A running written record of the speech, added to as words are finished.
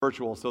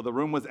virtual. So the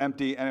room was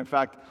empty, and in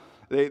fact,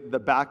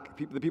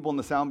 the people in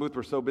the sound booth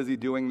were so busy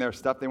doing their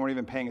stuff, they weren't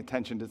even paying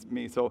attention to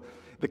me. So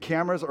the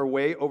cameras are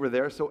way over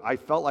there, so I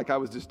felt like I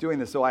was just doing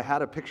this. So I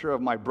had a picture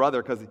of my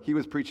brother, because he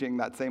was preaching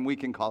that same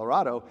week in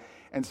Colorado,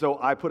 and so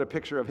I put a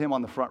picture of him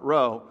on the front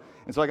row,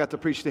 and so I got to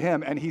preach to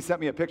him, and he sent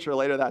me a picture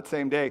later that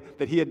same day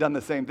that he had done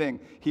the same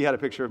thing. He had a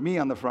picture of me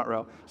on the front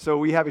row. So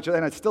we have each other,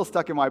 and it's still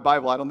stuck in my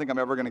Bible. I don't think I'm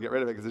ever going to get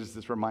rid of it, because it's just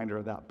this reminder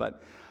of that.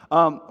 But,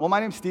 well, my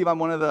name's Steve. I'm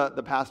one of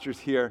the pastors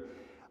here.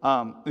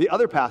 The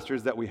other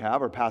pastors that we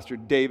have are Pastor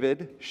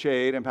David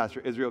Shade and Pastor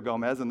Israel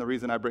Gomez, and the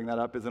reason I bring that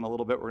up is in a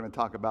little bit we're going to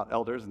talk about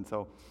elders, and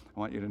so I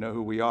want you to know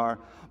who we are.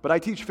 But I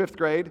teach 5th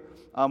grade.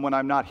 When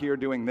I'm not here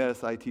doing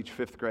this, I teach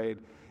 5th grade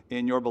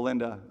in Yorba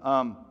Linda.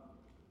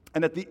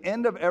 And at the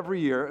end of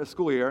every year, a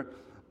school year,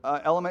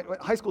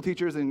 high school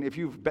teachers, and if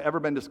you've ever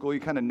been to school,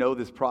 you kind of know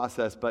this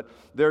process, but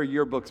there are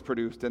yearbooks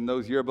produced, and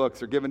those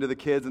yearbooks are given to the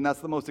kids, and that's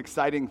the most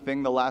exciting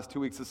thing the last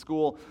 2 weeks of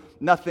school.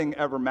 Nothing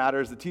ever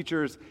matters. The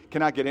teachers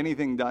cannot get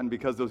anything done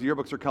because those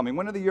yearbooks are coming.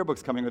 When are the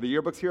yearbooks coming? Are the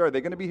yearbooks here? Are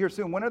they going to be here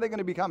soon? When are they going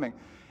to be coming?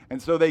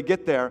 And so they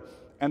get there,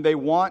 and they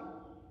want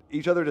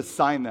each other to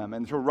sign them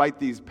and to write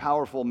these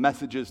powerful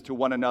messages to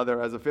one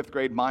another, as a 5th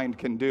grade mind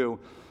can do.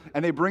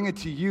 And they bring it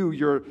to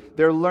you,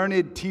 their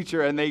learned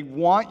teacher, and they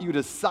want you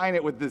to sign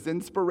it with this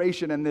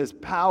inspiration and this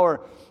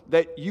power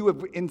that you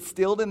have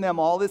instilled in them,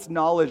 all this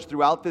knowledge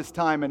throughout this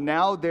time, and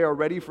now they are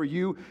ready for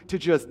you to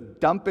just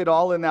dump it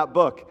all in that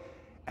book.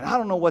 And I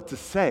don't know what to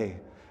say,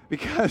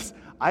 because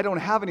I don't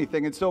have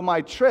anything. And so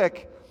my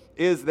trick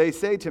is, they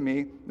say to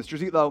me, Mr.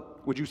 Zietlow,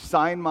 would you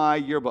sign my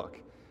yearbook?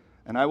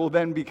 And I will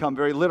then become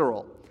very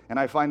literal. And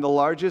I find the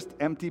largest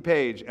empty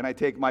page, and I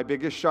take my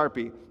biggest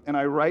Sharpie, and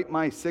I write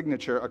my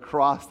signature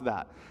across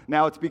that.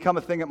 Now, it's become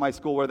a thing at my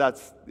school where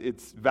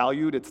it's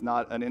valued, it's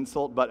not an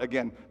insult, but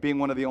again, being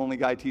one of the only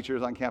guy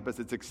teachers on campus,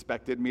 it's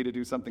expected me to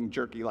do something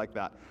jerky like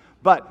that.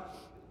 But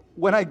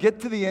when I get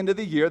to the end of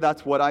the year,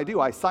 that's what I do.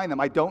 I sign them.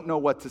 I don't know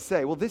what to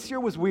say. Well, this year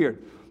was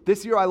weird.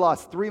 This year I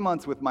lost 3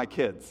 months with my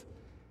kids.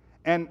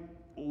 And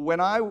when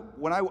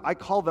I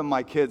call them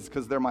my kids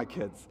because they're my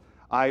kids.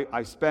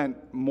 I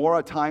spent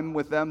more time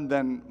with them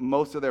than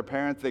most of their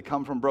parents. They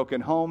come from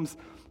broken homes.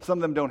 Some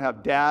of them don't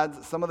have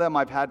dads. Some of them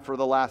I've had for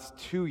the last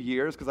 2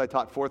 years, because I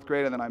taught 4th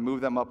grade and then I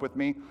moved them up with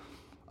me.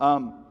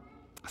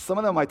 Some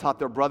of them I taught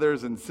their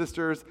brothers and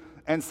sisters,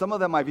 and some of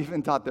them I've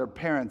even taught their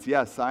parents.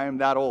 Yes, I am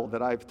that old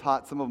that I've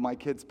taught some of my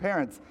kids'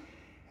 parents.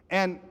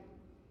 And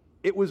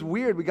it was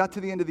weird. We got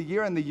to the end of the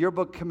year, and the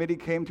yearbook committee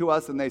came to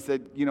us, and they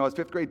said, as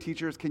 5th grade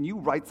teachers, can you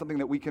write something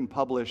that we can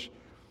publish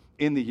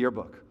in the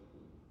yearbook?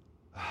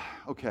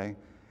 Okay.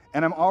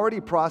 And I'm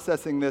already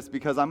processing this,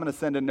 because I'm going to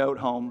send a note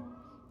home,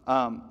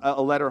 a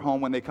letter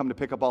home when they come to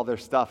pick up all their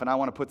stuff, and I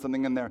want to put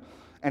something in there.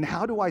 And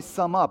how do I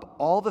sum up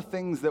all the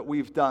things that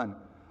we've done?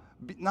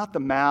 Not the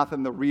math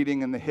and the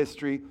reading and the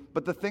history,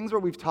 but the things where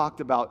we've talked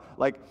about,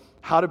 like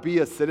how to be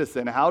a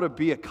citizen, how to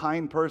be a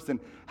kind person,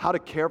 how to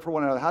care for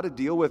one another, how to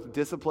deal with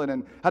discipline,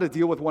 and how to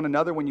deal with one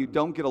another when you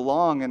don't get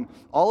along, and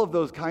all of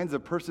those kinds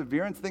of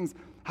perseverance things.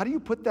 How do you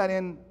put that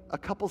in a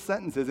couple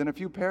sentences, in a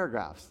few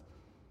paragraphs?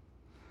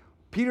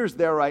 Peter's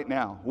there right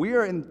now. We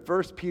are in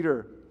 1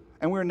 Peter,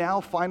 and we're now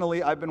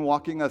finally, I've been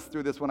walking us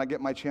through this when I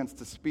get my chance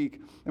to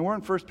speak, and we're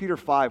in 1 Peter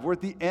 5. We're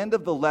at the end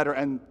of the letter,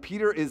 and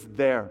Peter is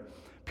there.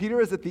 Peter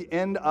is at the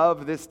end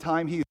of this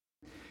time. He's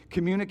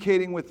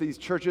communicating with these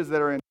churches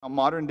that are in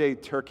modern-day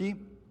Turkey,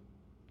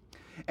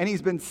 and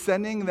he's been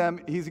sending them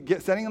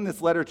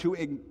this letter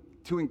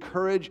to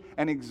encourage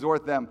and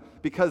exhort them,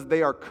 because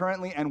they are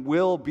currently and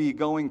will be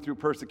going through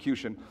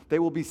persecution. They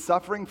will be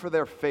suffering for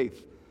their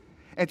faith.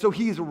 And so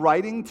he's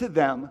writing to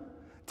them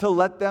to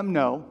let them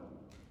know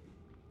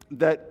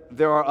that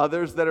there are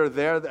others that are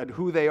there, that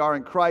who they are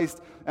in Christ,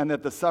 and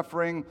that the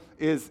suffering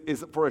is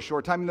for a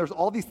short time. And there's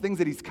all these things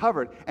that he's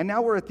covered. And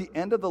now we're at the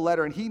end of the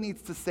letter, and he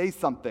needs to say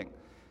something.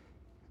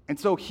 And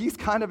so he's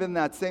kind of in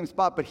that same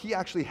spot, but he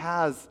actually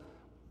has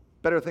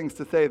better things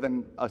to say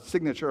than a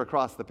signature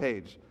across the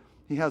page.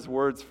 He has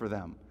words for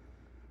them.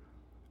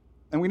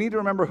 And we need to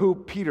remember who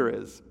Peter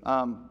is.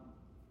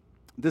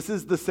 This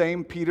is the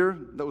same Peter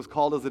that was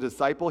called as a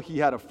disciple. He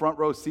had a front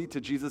row seat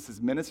to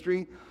Jesus'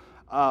 ministry.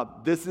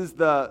 This is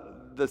the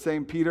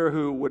same Peter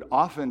who would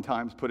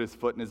oftentimes put his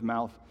foot in his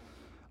mouth.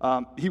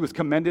 He was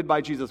commended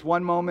by Jesus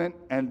one moment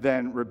and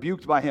then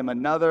rebuked by him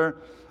another.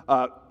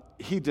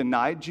 He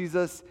denied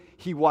Jesus.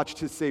 He watched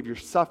his Savior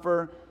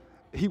suffer.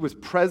 He was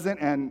present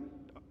and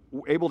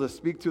able to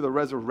speak to the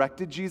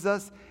resurrected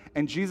Jesus,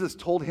 and Jesus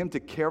told him to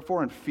care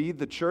for and feed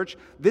the church.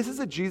 This is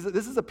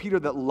a Peter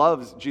that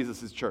loves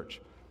Jesus' church.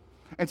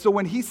 And so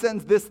when he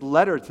sends this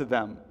letter to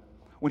them,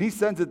 when he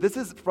sends it, this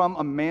is from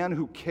a man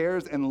who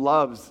cares and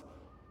loves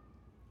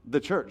the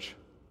church.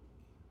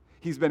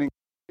 He's been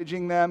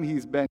encouraging them.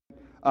 He's been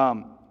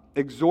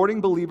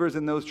exhorting believers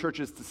in those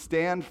churches to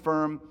stand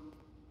firm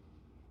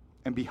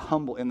and be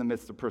humble in the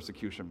midst of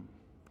persecution.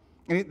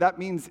 And that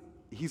means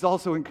he's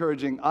also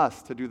encouraging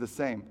us to do the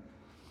same.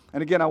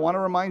 And again, I want to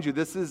remind you,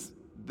 this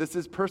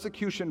is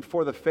persecution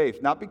for the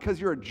faith, not because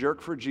you're a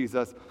jerk for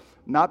Jesus,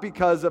 not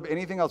because of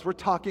anything else. We're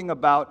talking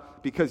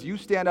about because you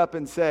stand up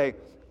and say,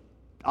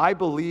 I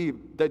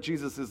believe that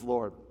Jesus is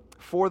Lord,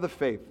 for the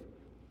faith.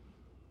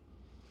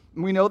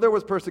 We know there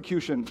was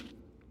persecution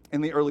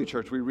in the early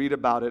church. We read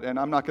about it, and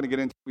I'm not going to get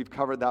into it. We've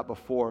covered that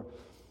before.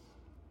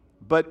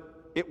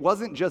 But it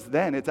wasn't just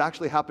then. It's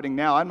actually happening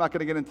now. I'm not going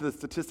to get into the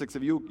statistics.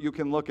 If you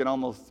can look at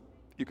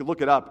you can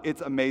look it up.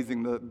 It's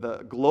amazing.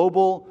 The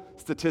global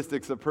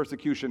statistics of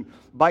persecution,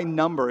 by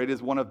number, it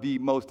is one of the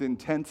most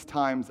intense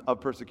times of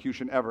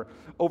persecution ever.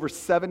 Over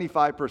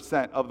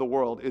 75% of the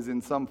world is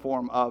in some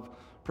form of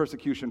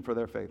persecution for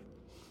their faith.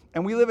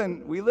 And we live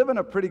in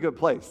a pretty good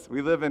place.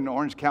 We live in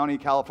Orange County,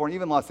 California,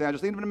 even Los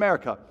Angeles, even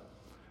America.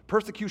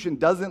 Persecution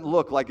doesn't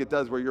look like it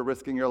does where you're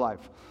risking your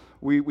life.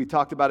 We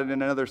talked about it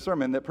in another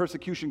sermon, that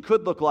persecution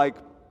could look like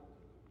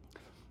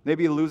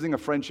maybe losing a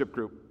friendship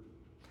group,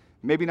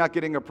 maybe not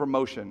getting a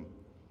promotion,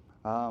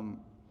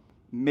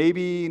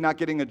 maybe not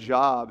getting a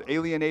job,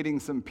 alienating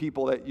some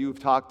people that you've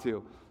talked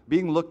to,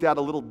 being looked at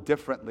a little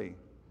differently.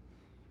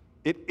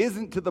 It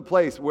isn't to the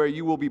place where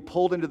you will be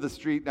pulled into the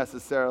street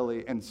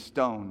necessarily and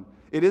stoned.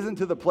 It isn't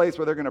to the place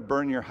where they're going to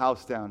burn your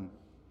house down.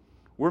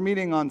 We're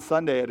meeting on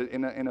Sunday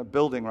in a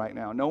building right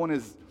now. No one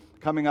is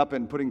coming up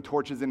and putting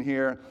torches in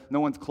here. No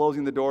one's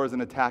closing the doors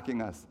and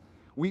attacking us.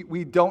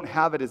 We don't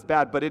have it as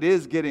bad, but it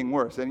is getting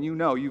worse. And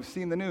you've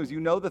seen the news. You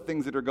know the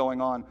things that are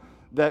going on,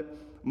 that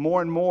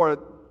more and more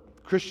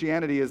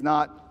Christianity is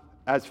not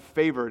as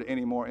favored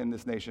anymore in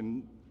this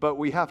nation. But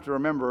we have to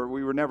remember,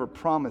 we were never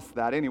promised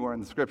that anywhere in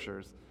the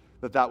scriptures,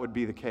 that would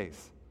be the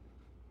case.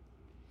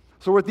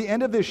 So we're at the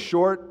end of this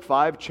short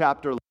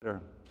 5-chapter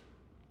letter.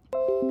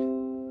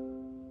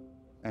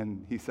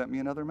 And he sent me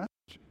another message.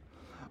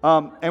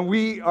 And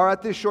we are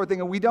at this short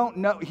thing, and we don't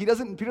know, Peter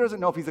doesn't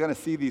know if he's going to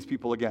see these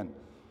people again.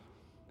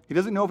 He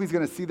doesn't know if he's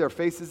going to see their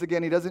faces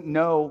again. He doesn't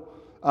know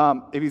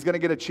if he's going to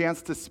get a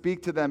chance to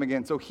speak to them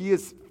again. So he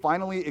is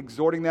finally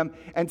exhorting them.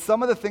 And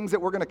some of the things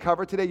that we're going to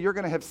cover today, you're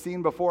going to have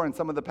seen before in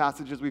some of the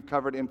passages we've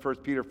covered in 1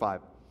 Peter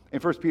 5. In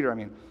 1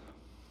 Peter.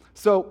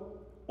 So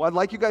I'd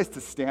like you guys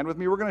to stand with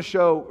me. We're going to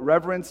show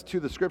reverence to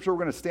the scripture. We're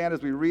going to stand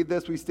as we read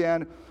this. We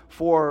stand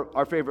for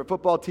our favorite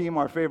football team,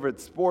 our favorite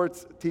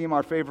sports team,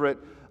 our favorite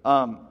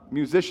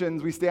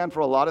musicians. We stand for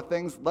a lot of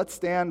things. Let's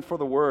stand for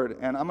the word.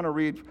 And I'm going to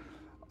read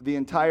the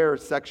entire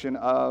section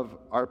of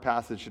our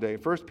passage today.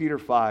 1 Peter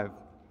 5.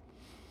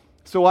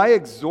 So I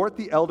exhort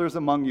the elders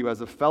among you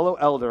as a fellow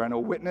elder and a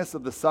witness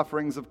of the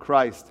sufferings of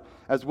Christ,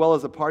 as well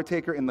as a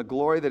partaker in the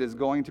glory that is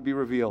going to be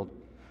revealed.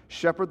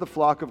 Shepherd the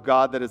flock of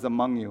God that is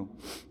among you,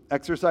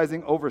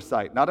 exercising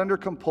oversight, not under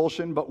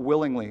compulsion, but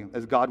willingly,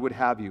 as God would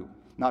have you,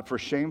 not for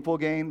shameful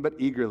gain, but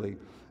eagerly,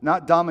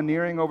 not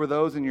domineering over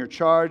those in your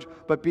charge,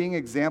 but being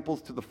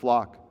examples to the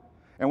flock.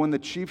 And when the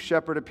chief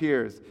shepherd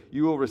appears,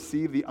 you will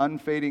receive the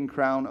unfading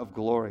crown of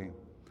glory.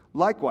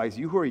 Likewise,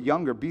 you who are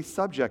younger, be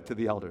subject to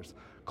the elders.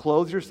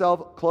 Clothe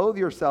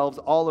yourselves,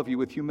 all of you,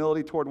 with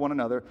humility toward one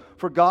another,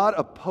 for God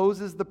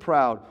opposes the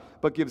proud,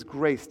 but gives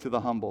grace to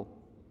the humble.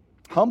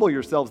 Humble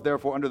yourselves,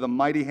 therefore, under the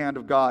mighty hand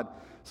of God,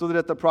 so that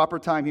at the proper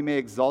time he may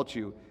exalt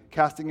you,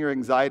 casting your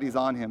anxieties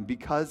on him,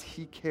 because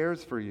he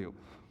cares for you.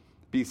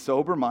 Be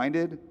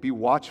sober-minded, be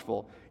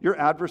watchful. Your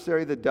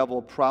adversary, the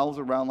devil, prowls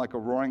around like a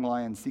roaring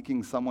lion,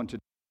 seeking someone to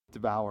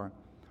devour.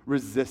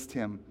 Resist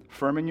him,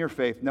 firm in your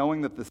faith,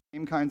 knowing that the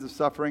same kinds of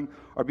suffering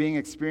are being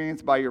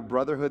experienced by your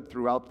brotherhood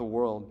throughout the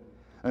world.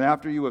 And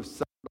after you have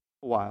suffered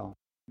a while,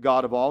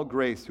 God of all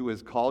grace, who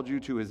has called you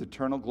to his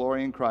eternal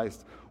glory in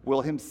Christ,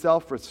 will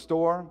himself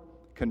restore,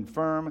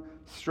 confirm,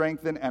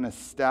 strengthen, and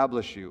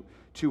establish you.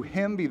 To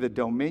him be the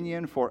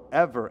dominion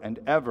forever and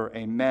ever.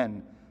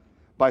 Amen.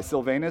 By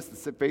Silvanus,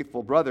 the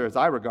faithful brother, as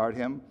I regard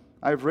him,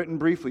 I have written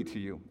briefly to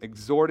you,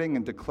 exhorting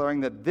and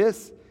declaring that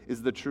this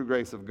is the true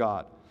grace of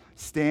God.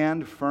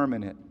 Stand firm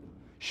in it.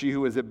 She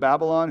who is at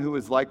Babylon, who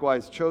is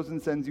likewise chosen,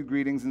 sends you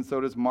greetings, and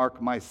so does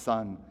Mark, my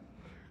son.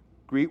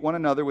 Greet one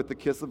another with the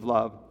kiss of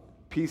love.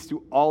 Peace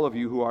to all of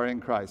you who are in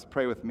Christ.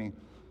 Pray with me.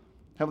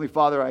 Heavenly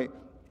Father, I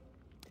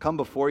come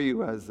before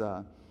you as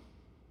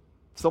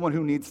someone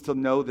who needs to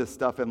know this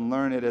stuff and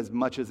learn it as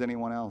much as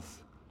anyone else.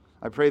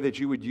 I pray that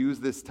you would use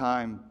this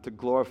time to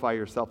glorify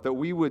yourself, that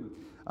we would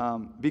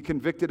be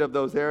convicted of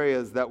those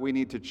areas that we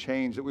need to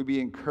change, that we be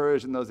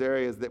encouraged in those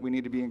areas that we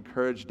need to be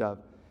encouraged of.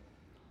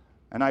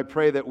 And I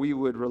pray that we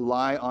would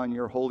rely on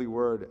your holy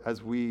word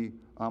as we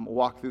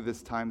walk through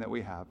this time that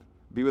we have.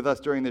 Be with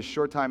us during this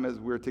short time as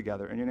we're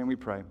together. In your name we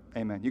pray.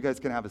 Amen. You guys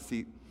can have a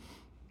seat.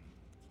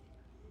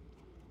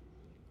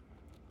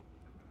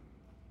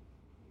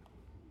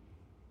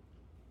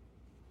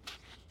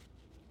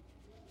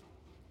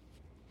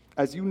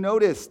 As you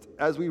noticed,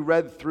 as we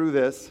read through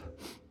this,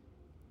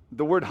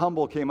 the word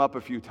humble came up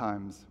a few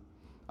times.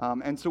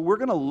 And so we're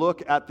going to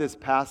look at this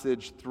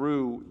passage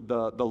through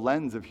the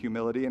lens of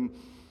humility. And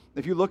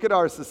if you look at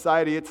our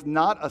society, it's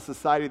not a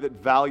society that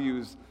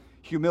values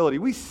humility.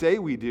 We say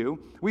we do.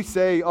 We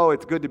say, oh,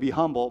 it's good to be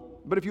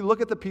humble. But if you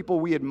look at the people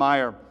we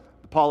admire,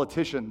 the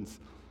politicians,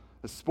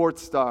 the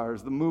sports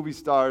stars, the movie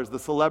stars, the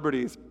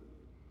celebrities,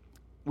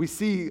 we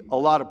see a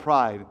lot of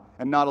pride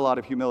and not a lot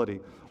of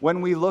humility.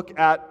 When we look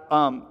at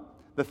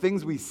the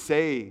things we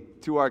say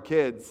to our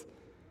kids,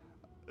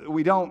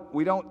 we don't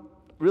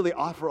really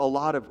offer a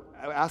lot of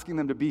asking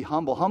them to be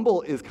humble.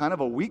 Humble is kind of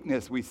a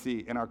weakness we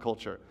see in our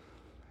culture.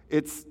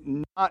 It's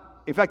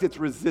not, in fact, it's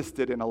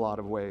resisted in a lot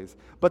of ways.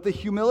 But the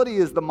humility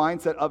is the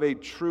mindset of a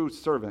true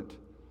servant.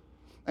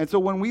 And so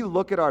when we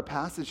look at our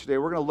passage today,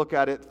 we're going to look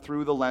at it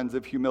through the lens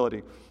of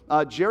humility.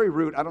 Jerry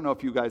Root, I don't know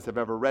if you guys have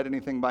ever read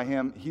anything by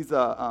him. He's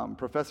a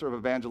professor of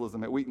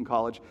evangelism at Wheaton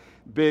College,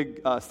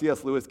 big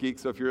C.S. Lewis geek,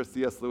 so if you're a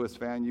C.S. Lewis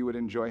fan, you would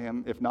enjoy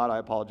him. If not, I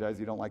apologize,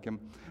 you don't like him.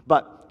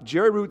 But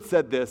Jerry Root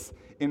said this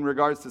in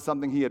regards to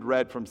something he had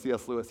read from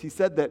C.S. Lewis. He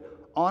said that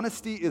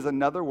honesty is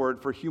another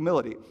word for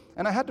humility.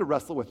 And I had to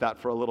wrestle with that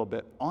for a little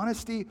bit.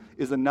 Honesty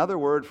is another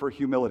word for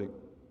humility.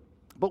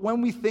 But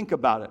when we think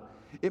about it,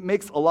 it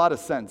makes a lot of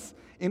sense.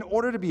 In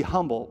order to be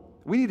humble,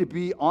 we need to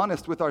be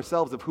honest with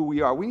ourselves of who we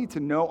are. We need to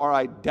know our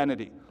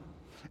identity.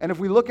 And if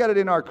we look at it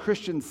in our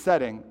Christian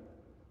setting,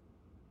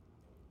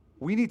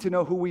 we need to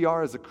know who we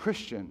are as a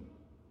Christian.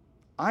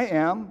 I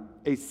am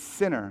a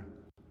sinner.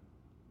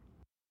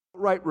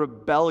 Outright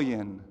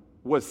rebellion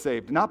was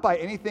saved, not by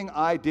anything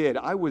I did.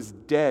 I was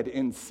dead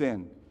in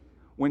sin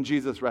when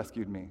Jesus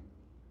rescued me.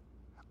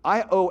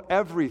 I owe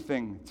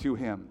everything to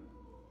him.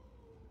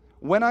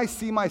 When I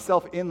see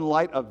myself in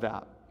light of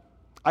that,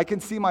 I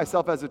can see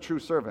myself as a true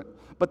servant.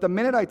 But the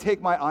minute I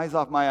take my eyes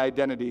off my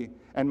identity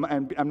and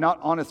I'm not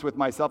honest with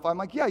myself, I'm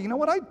like, yeah, you know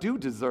what? I do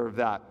deserve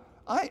that.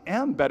 I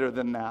am better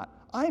than that.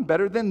 I'm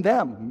better than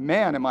them.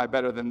 Man, am I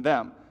better than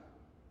them.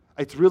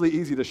 It's really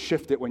easy to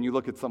shift it when you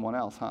look at someone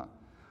else, huh?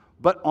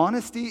 But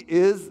honesty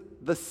is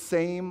the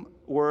same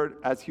word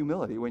as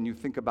humility when you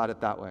think about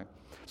it that way.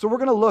 So we're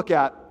going to look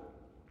at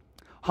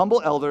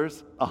humble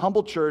elders, a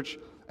humble church,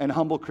 and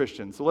humble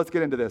Christians. So let's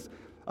get into this.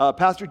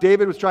 Pastor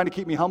David was trying to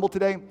keep me humble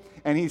today,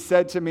 and he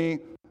said to me,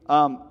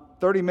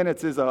 30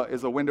 minutes is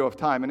a window of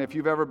time. And if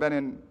you've ever been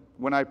in,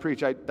 when I preach,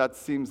 that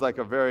seems like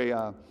a very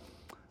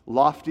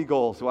lofty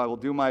goal, so I will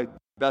do my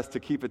best to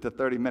keep it to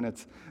 30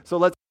 minutes. So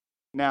let's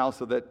now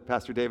so that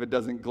Pastor David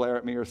doesn't glare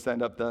at me or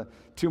send up the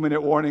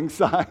 2-minute warning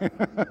sign.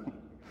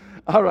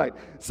 All right,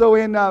 so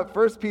in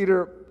 1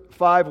 Peter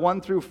 5,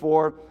 1 through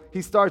 4,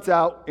 he starts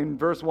out in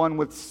verse 1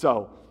 with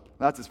so.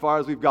 That's as far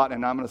as we've gotten,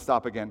 and I'm going to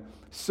stop again.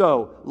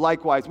 So,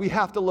 likewise, we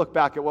have to look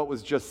back at what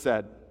was just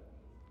said.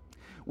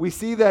 We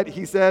see that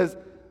he says,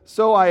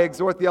 so I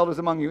exhort the elders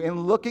among you.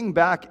 In looking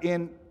back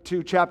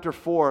into chapter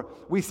 4,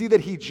 we see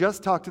that he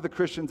just talked to the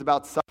Christians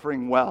about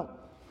suffering well.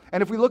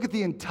 And if we look at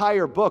the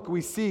entire book, we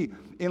see,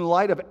 in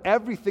light of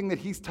everything that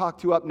he's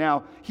talked to up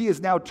now, he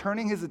is now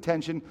turning his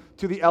attention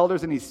to the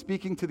elders, and he's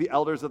speaking to the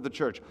elders of the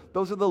church.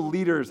 Those are the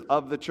leaders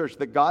of the church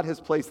that God has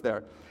placed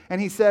there. And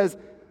he says,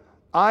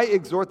 I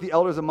exhort the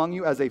elders among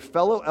you as a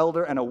fellow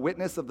elder and a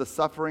witness of the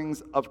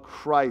sufferings of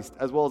Christ,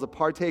 as well as a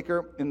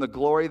partaker in the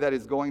glory that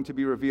is going to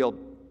be revealed.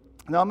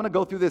 Now, I'm going to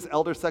go through this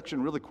elder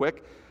section really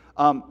quick.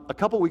 A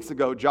couple weeks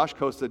ago, Josh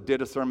Costa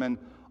did a sermon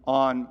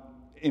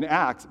in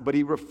Acts, but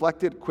he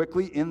reflected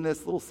quickly in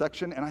this little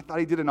section, and I thought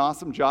he did an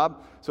awesome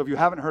job. So if you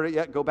haven't heard it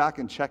yet, go back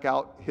and check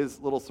out his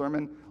little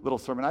sermon.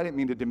 I didn't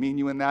mean to demean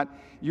you in that.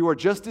 You are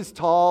just as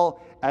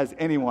tall as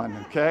anyone,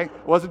 okay?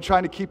 I wasn't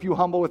trying to keep you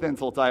humble with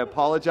insults. I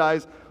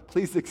apologize.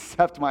 Please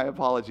accept my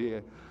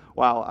apology.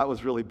 Wow, that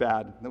was really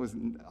bad.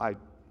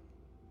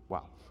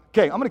 Wow.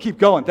 Okay, I'm going to keep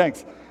going.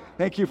 Thanks.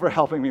 Thank you for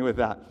helping me with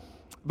that.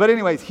 But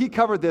anyways, he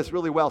covered this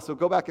really well, so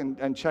go back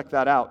and check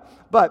that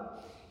out.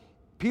 But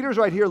Peter's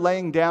right here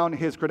laying down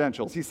his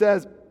credentials. He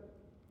says,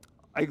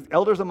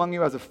 elders among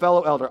you as a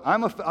fellow elder.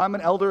 I'm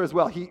an elder as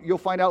well. You'll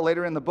find out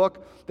later in the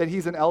book that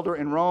he's an elder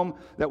in Rome,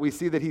 that we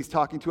see that he's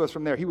talking to us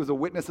from there. He was a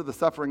witness of the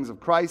sufferings of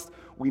Christ.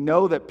 We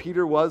know that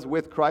Peter was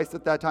with Christ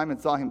at that time and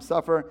saw him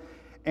suffer.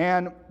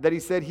 And that he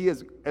said he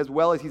is, as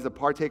well as he's a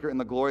partaker in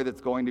the glory that's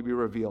going to be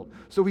revealed.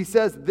 So he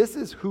says, this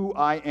is who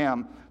I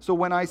am. So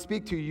when I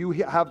speak to you,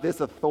 you have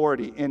this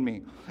authority in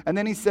me. And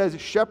then he says,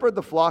 shepherd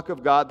the flock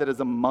of God that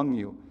is among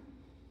you.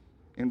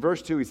 In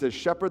verse 2, he says,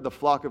 shepherd the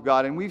flock of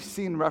God. And we've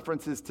seen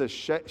references to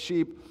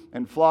sheep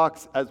and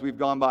flocks as we've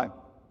gone by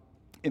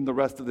in the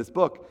rest of this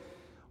book.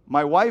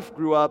 My wife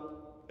grew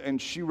up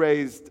and she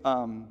raised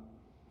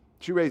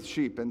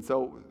sheep, and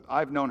so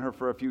I've known her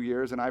for a few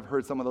years, and I've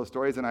heard some of those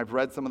stories, and I've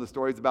read some of the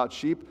stories about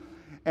sheep.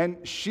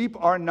 And sheep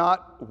are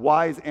not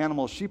wise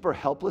animals. Sheep are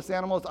helpless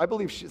animals. I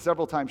believe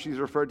several times she's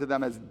referred to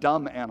them as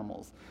dumb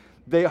animals.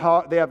 They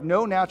have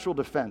no natural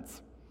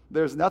defense.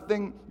 There's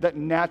nothing that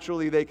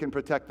naturally they can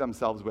protect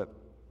themselves with.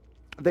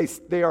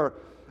 They're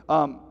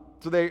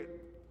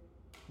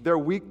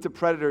weak to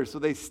predators, so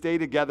they stay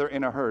together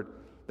in a herd.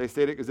 Is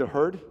it a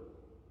herd?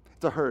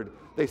 It's a herd.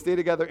 They stay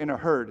together in a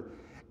herd,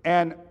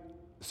 and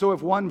so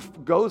if one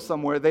goes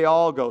somewhere, they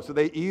all go. So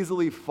they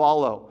easily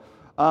follow.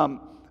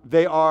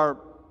 They are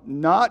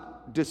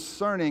not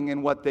discerning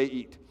in what they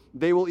eat.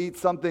 They will eat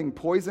something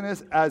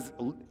poisonous as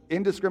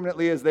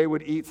indiscriminately as they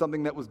would eat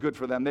something that was good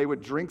for them. They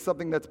would drink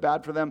something that's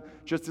bad for them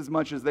just as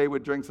much as they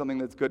would drink something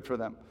that's good for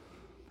them.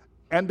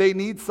 And they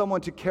need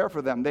someone to care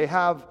for them. They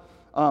have,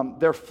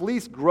 their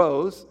fleece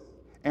grows,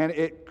 and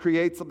it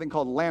creates something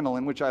called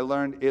lanolin, which I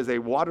learned is a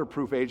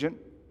waterproof agent,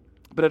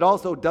 but it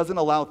also doesn't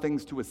allow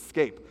things to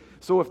escape.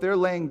 So if they're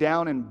laying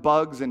down and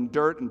bugs and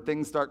dirt and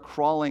things start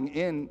crawling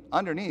in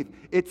underneath,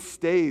 it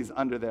stays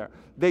under there.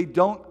 They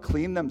don't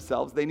clean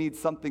themselves. They need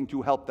something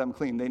to help them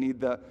clean. They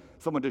need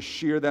someone to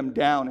shear them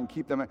down and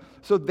keep them.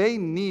 So they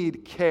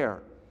need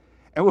care.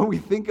 And when we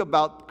think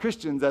about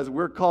Christians as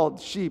we're called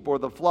sheep or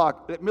the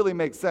flock, it really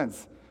makes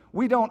sense.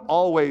 We don't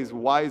always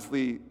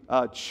wisely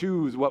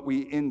choose what we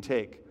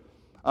intake.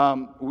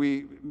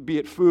 Be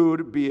it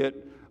food, be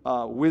it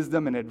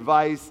wisdom and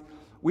advice,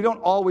 we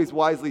don't always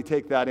wisely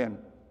take that in.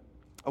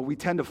 We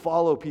tend to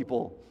follow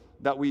people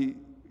that we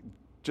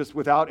just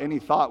without any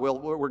thought,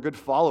 we're good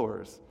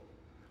followers.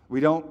 We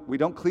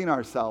don't clean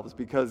ourselves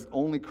because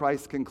only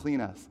Christ can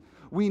clean us.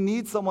 We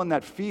need someone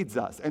that feeds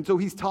us. And so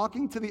he's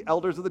talking to the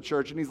elders of the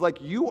church, and he's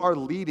like, you are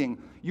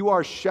leading, you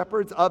are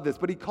shepherds of this,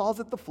 but he calls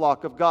it the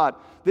flock of God.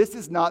 This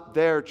is not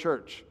their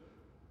church.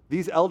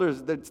 These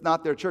elders, it's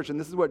not their church. And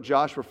this is what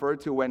Josh referred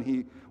to when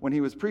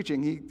he was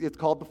preaching. It's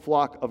called the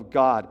flock of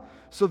God.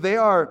 So they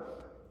are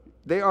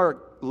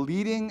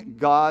leading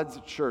God's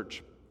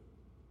church.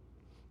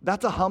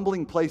 That's a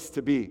humbling place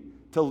to be,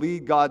 to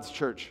lead God's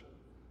church.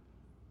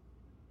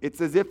 It's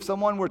as if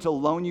someone were to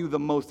loan you the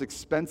most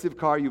expensive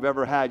car you've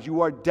ever had. You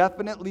are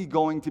definitely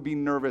going to be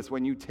nervous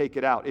when you take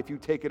it out, if you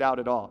take it out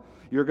at all.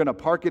 You're going to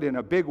park it in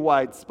a big,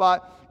 wide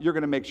spot. You're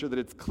going to make sure that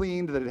it's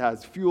cleaned, that it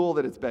has fuel,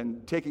 that it's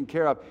been taken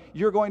care of.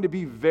 You're going to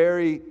be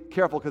very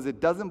careful because it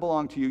doesn't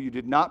belong to you. You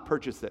did not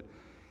purchase it.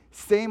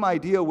 Same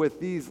idea with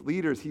these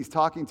leaders he's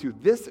talking to.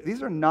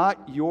 These are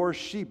not your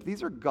sheep.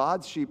 These are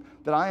God's sheep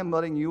that I am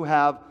letting you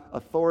have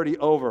authority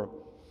over.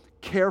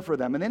 Care for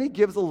them. And then he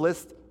gives a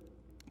list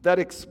that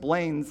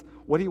explains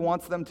what he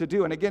wants them to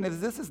do. And again,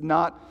 this is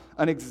not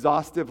an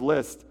exhaustive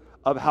list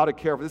of how to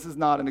care for. This is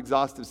not an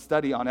exhaustive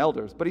study on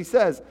elders. But he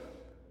says,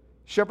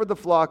 shepherd the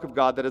flock of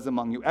God that is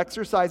among you,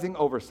 exercising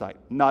oversight,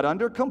 not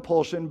under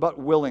compulsion, but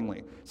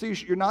willingly. So you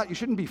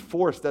shouldn't be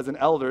forced as an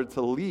elder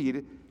to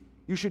lead.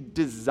 You should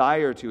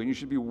desire to, and you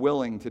should be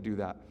willing to do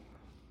that.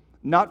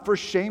 Not for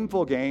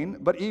shameful gain,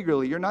 but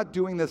eagerly. You're not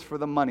doing this for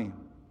the money.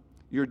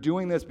 You're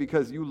doing this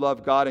because you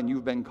love God and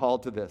you've been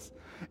called to this.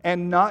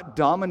 And not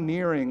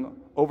domineering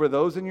over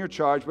those in your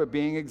charge, but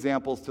being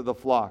examples to the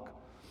flock.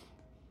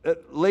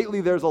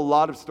 Lately, there's a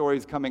lot of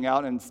stories coming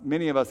out, and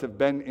many of us have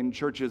been in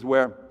churches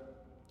where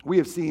we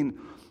have seen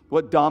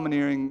what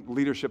domineering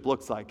leadership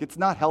looks like. It's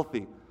not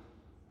healthy.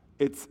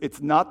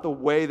 It's not the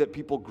way that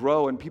people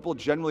grow, and people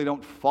generally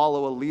don't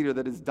follow a leader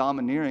that is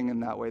domineering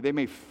in that way. They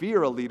may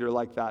fear a leader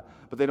like that,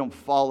 but they don't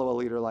follow a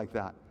leader like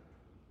that.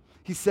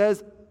 He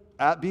says,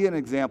 be an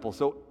example.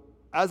 So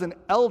as an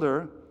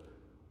elder,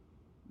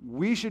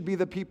 we should be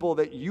the people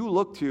that you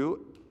look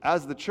to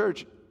as the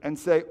church and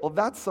say, well,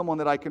 that's someone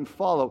that I can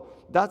follow.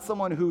 That's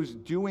someone who's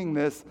doing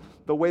this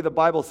the way the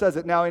Bible says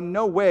it. Now, in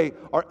no way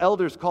are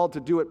elders called to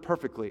do it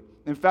perfectly.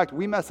 In fact,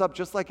 we mess up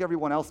just like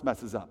everyone else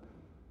messes up.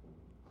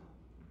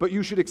 But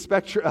you should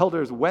expect your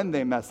elders, when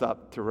they mess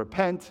up, to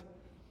repent,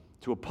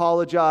 to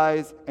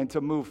apologize, and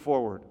to move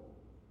forward.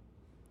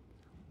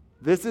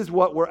 This is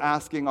what we're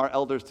asking our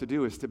elders to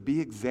do, is to be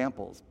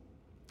examples.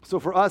 So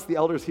for us, the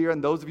elders here,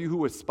 and those of you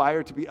who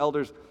aspire to be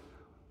elders,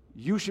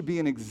 you should be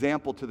an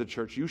example to the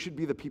church. You should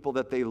be the people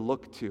that they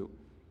look to.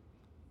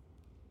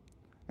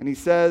 And he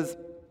says,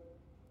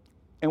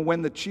 and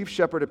when the chief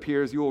shepherd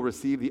appears, you will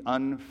receive the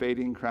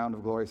unfading crown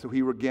of glory. So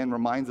he again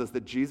reminds us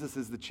that Jesus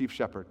is the chief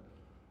shepherd.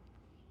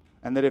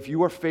 And that if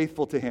you are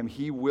faithful to him,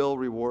 he will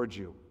reward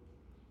you.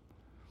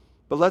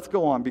 But let's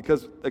go on,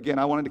 because again,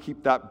 I wanted to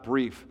keep that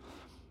brief.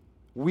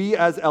 We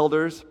as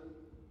elders,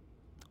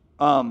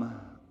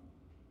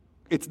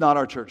 it's not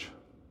our church.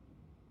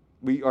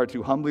 We are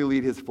to humbly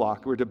lead his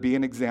flock. We're to be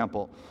an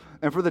example.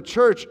 And for the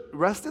church,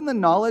 rest in the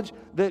knowledge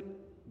that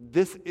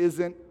this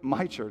isn't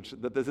my church,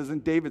 that this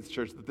isn't David's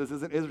church, that this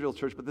isn't Israel's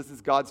church, but this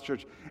is God's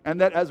church.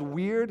 And that as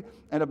weird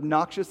and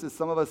obnoxious as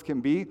some of us can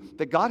be,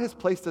 that God has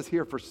placed us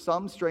here for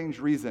some strange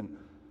reason,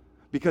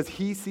 because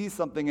he sees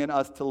something in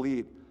us to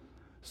lead.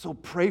 So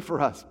pray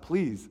for us,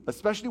 please,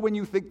 especially when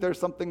you think there's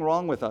something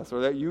wrong with us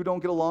or that you don't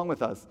get along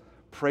with us.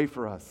 Pray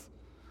for us.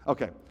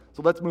 Okay,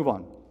 so let's move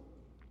on.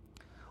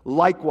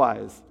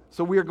 Likewise,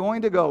 so we are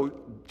going to go,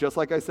 just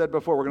like I said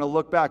before, we're going to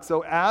look back.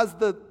 So as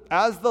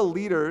the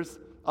leaders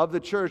of the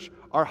church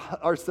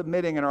are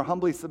submitting and are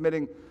humbly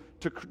submitting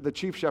to the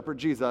chief shepherd,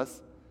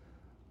 Jesus,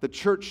 the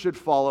church should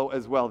follow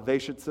as well. They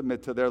should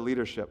submit to their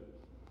leadership.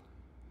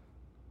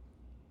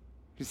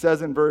 He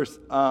says in verse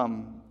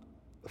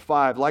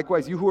 5,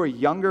 likewise, you who are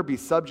younger, be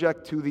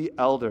subject to the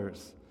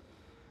elders.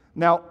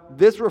 Now,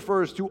 this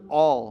refers to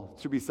all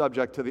to be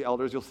subject to the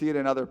elders. You'll see it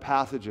in other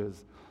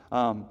passages.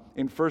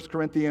 In 1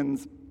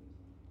 Corinthians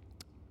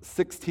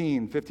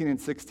 15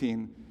 and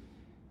 16,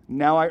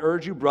 now I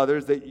urge you,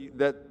 brothers,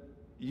 that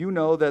you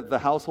know that the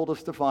household of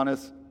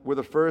Stephanas were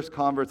the first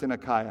converts in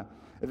Achaia.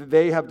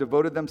 They have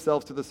devoted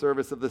themselves to the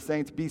service of the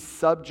saints. Be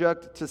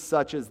subject to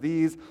such as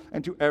these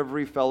and to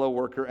every fellow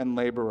worker and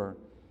laborer.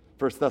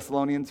 1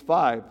 Thessalonians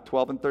 5,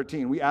 12 and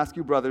 13. We ask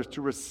you, brothers,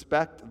 to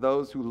respect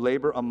those who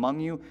labor among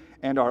you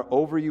and are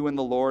over you in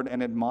the Lord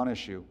and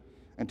admonish you,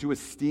 and to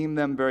esteem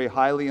them very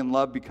highly in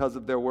love because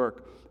of their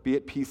work. Be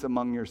at peace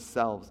among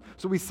yourselves.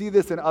 So we see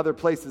this in other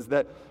places,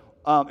 that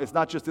it's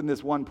not just in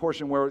this one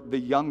portion where the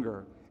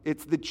younger,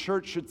 it's the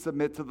church should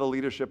submit to the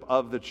leadership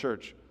of the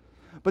church.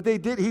 But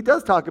he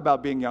does talk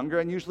about being younger,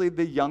 and usually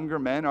the younger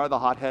men are the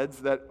hotheads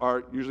that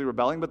are usually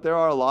rebelling, but there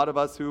are a lot of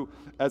us who,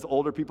 as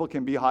older people,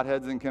 can be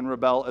hotheads and can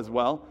rebel as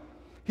well.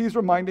 He's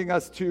reminding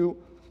us to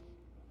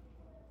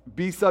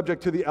be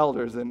subject to the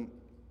elders, and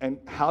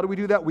how do we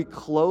do that? We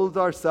clothe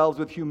ourselves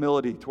with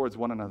humility towards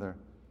one another.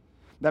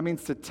 That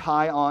means to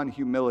tie on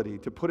humility,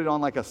 to put it on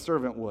like a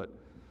servant would.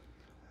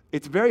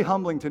 It's very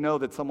humbling to know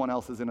that someone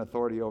else is in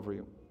authority over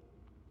you.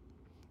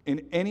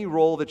 In any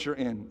role that you're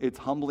in, it's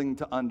humbling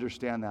to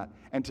understand that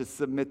and to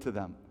submit to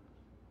them.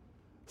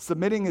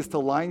 Submitting is to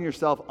line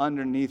yourself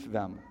underneath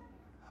them.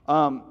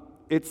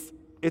 It's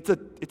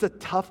a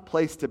tough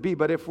place to be,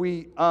 but if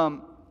we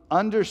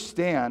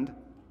understand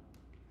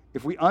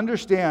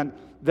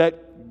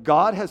that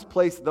God has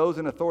placed those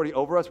in authority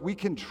over us, we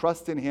can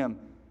trust in Him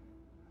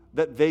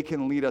that they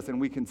can lead us and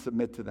we can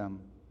submit to them.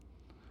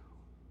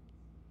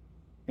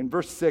 In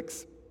verse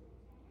 6,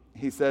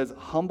 he says,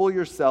 humble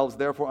yourselves,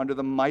 therefore, under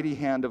the mighty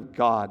hand of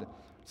God,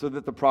 so that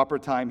at the proper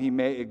time He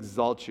may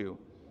exalt you.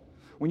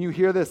 When you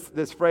hear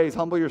this phrase,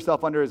 humble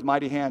yourself under His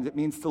mighty hand, it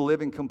means to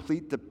live in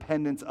complete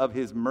dependence of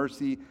His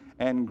mercy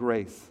and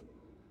grace.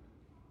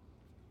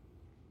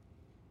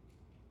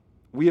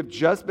 We have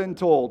just been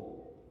told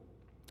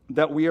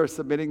that we are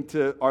submitting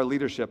to our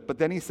leadership, but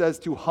then he says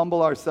to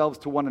humble ourselves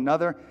to one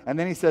another, and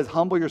then he says,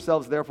 humble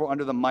yourselves, therefore,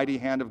 under the mighty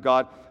hand of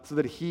God, so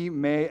that He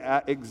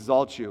may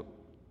exalt you.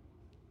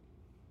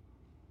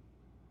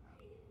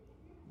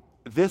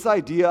 This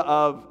idea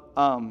of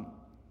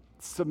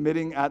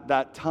submitting at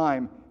that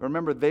time,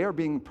 remember, they are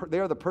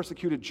the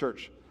persecuted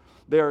church.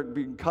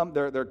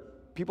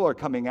 People are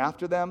coming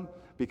after them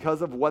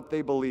because of what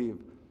they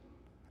believe.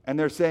 And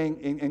they're saying,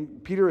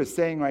 and Peter is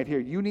saying right here,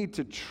 you need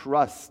to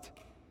trust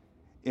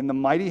in the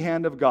mighty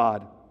hand of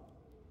God,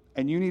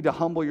 and you need to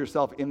humble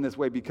yourself in this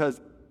way, because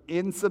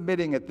in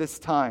submitting at this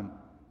time,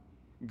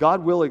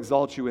 God will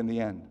exalt you in the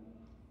end.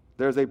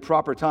 There's a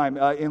proper time.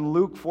 In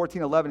Luke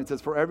 14:11, it says,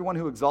 for everyone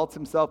who exalts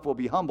himself will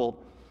be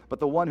humbled, but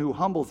the one who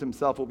humbles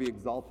himself will be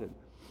exalted.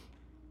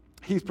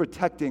 He's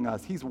protecting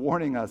us. He's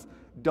warning us.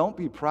 Don't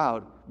be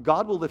proud.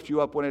 God will lift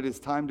you up when it is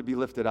time to be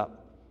lifted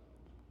up.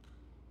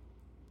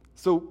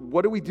 So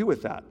what do we do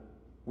with that?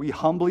 We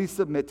humbly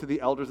submit to the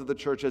elders of the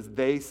church as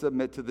they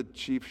submit to the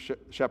chief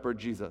shepherd,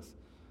 Jesus.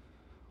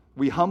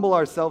 We humble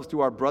ourselves to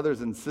our brothers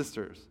and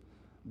sisters.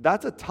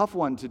 That's a tough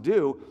one to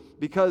do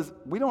because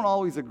we don't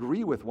always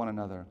agree with one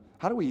another.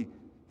 How do we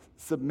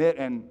submit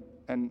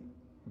and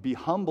be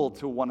humble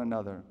to one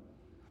another?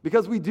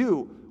 Because we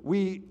do.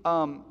 We're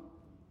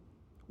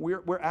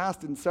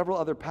asked in several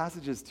other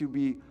passages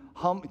to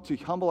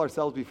humble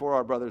ourselves before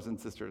our brothers and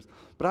sisters.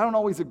 But I don't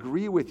always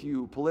agree with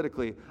you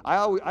politically.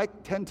 I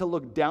tend to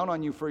look down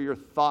on you for your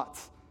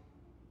thoughts.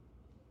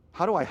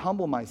 How do I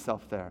humble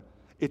myself there?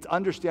 It's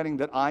understanding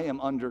that I am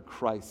under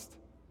Christ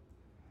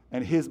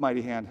and His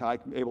mighty hand, how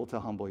I'm able to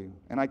humble you.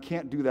 And I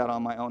can't do that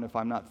on my own if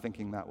I'm not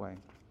thinking that way.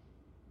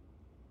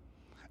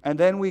 And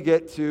then we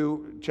get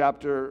to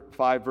chapter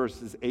 5,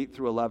 verses 8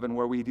 through 11,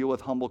 where we deal with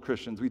humble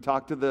Christians. We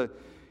talk to the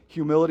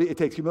humility. It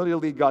takes humility to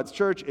lead God's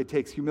church. It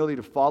takes humility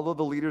to follow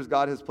the leaders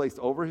God has placed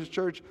over His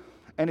church.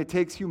 And it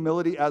takes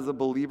humility as a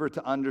believer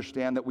to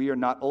understand that we are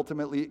not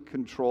ultimately in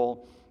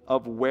control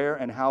of where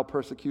and how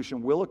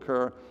persecution will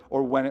occur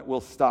or when it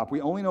will stop. We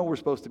only know we're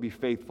supposed to be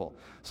faithful.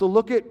 So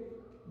look at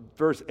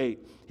verse 8.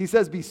 He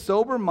says, be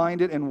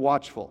sober-minded and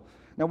watchful.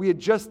 Now, we had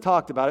just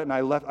talked about it, and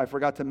I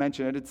forgot to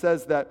mention it. It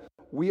says that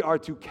we are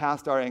to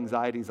cast our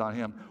anxieties on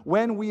Him.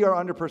 When we are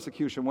under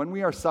persecution, when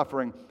we are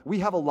suffering, we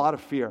have a lot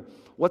of fear.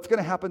 What's going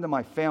to happen to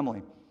my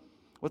family?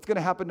 What's going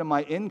to happen to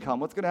my income?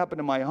 What's going to happen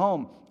to my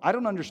home? I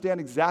don't understand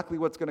exactly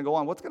what's going to go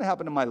on. What's going to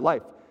happen to my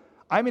life?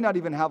 I may not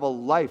even have a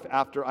life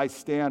after I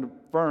stand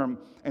firm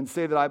and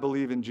say that I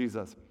believe in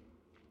Jesus.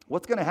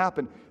 What's going to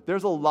happen?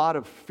 There's a lot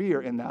of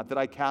fear in that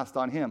I cast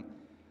on Him.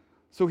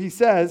 So he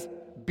says,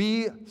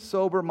 be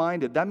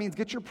sober-minded. That means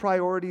get your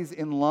priorities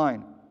in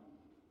line.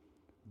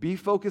 Be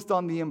focused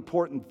on the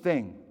important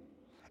thing.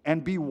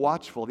 And be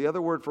watchful. The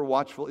other word for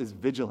watchful is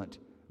vigilant.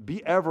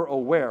 Be ever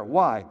aware.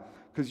 Why?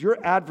 Because your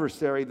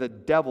adversary, the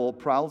devil,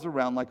 prowls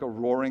around like a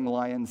roaring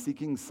lion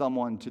seeking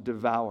someone to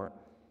devour.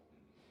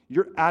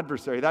 Your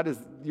adversary, that is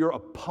your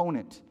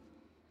opponent.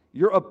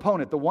 Your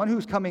opponent, the one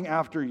who's coming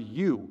after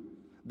you,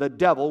 the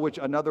devil, which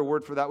another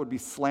word for that would be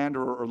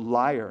slanderer or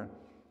liar,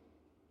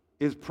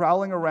 is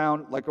prowling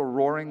around like a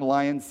roaring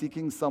lion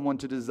seeking someone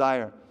to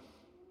desire.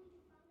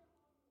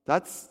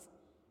 That's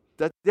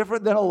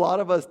different than a lot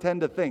of us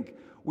tend to think.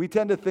 We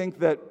tend to think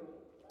that,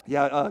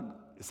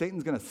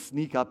 Satan's going to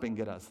sneak up and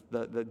get us.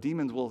 The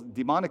demons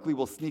demonically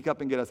will sneak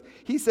up and get us.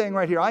 He's saying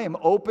right here, I am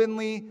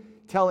openly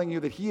telling you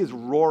that he is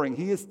roaring.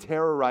 He is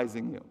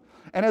terrorizing you.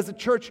 And as a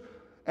church,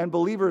 and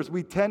believers,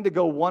 we tend to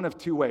go one of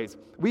two ways.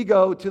 We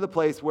go to the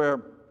place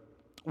where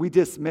we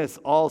dismiss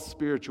all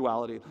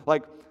spirituality.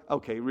 Like,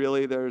 okay,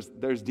 really, there's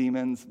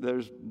demons,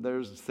 there's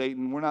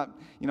Satan. We're not,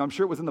 I'm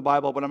sure it was in the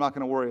Bible, but I'm not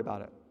going to worry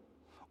about it.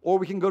 Or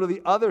we can go to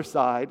the other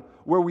side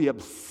where we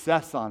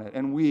obsess on it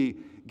and we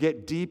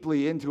get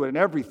deeply into it and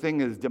everything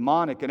is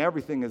demonic and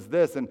everything is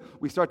this, and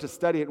we start to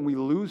study it and we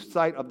lose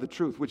sight of the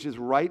truth, which is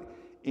right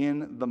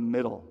in the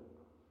middle.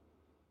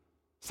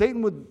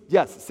 Satan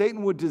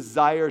would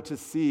desire to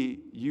see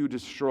you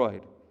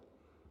destroyed.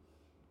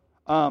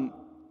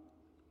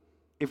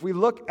 If we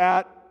look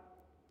at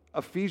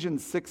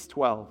Ephesians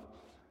 6:12,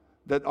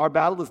 that our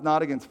battle is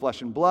not against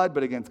flesh and blood,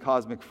 but against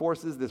cosmic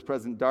forces, this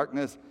present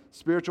darkness,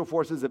 spiritual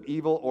forces of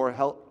evil or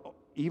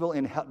evil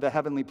in the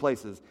heavenly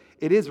places.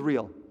 It is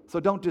real,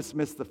 so don't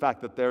dismiss the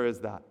fact that there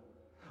is that.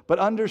 But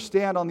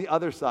understand on the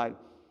other side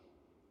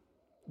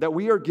that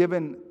we are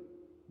given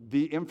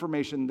the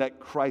information that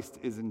Christ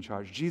is in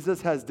charge.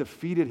 Jesus has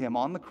defeated him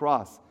on the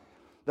cross,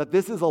 that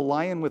this is a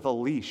lion with a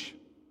leash,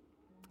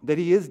 that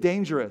he is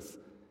dangerous,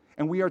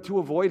 and we are to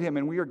avoid him,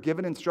 and we are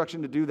given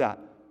instruction to do that,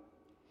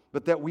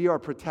 but that we are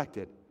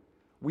protected.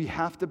 We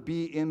have to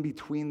be in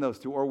between those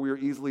two, or we are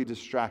easily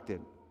distracted.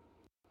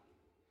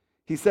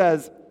 He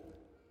says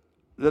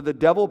that the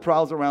devil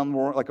prowls around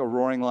like a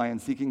roaring lion,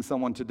 seeking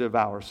someone to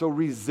devour. So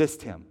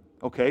resist him.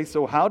 Okay,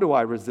 so how do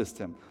I resist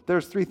him?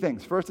 There's three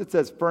things. First, it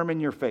says, firm in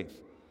your faith.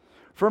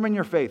 Firm in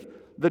your faith.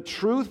 The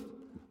truth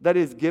that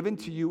is given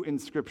to you in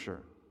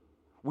Scripture.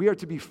 We are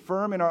to be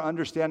firm in our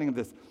understanding of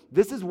this.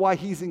 This is why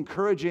he's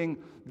encouraging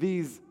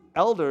these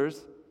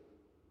elders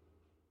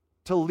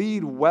to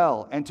lead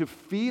well and to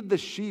feed the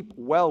sheep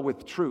well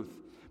with truth.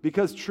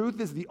 Because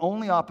truth is the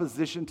only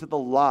opposition to the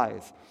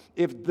lies.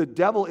 If the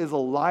devil is a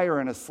liar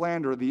and a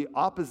slanderer, the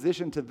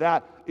opposition to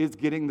that is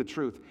getting the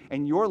truth.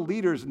 And your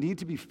leaders need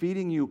to be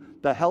feeding you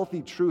the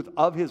healthy truth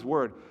of his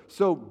word.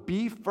 So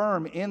be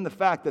firm in the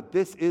fact that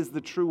this is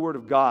the true word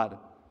of God.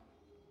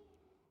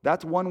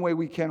 That's one way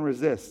we can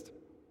resist.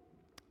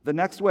 The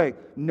next way,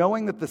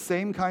 knowing that the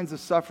same kinds of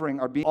suffering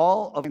are being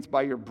all experienced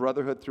by your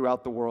brotherhood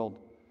throughout the world.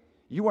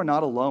 You are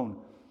not alone.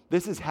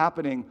 This is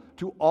happening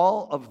to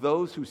all of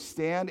those who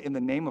stand in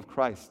the name of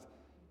Christ.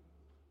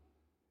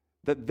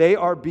 That they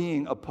are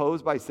being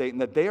opposed by Satan,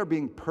 that they are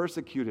being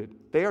persecuted.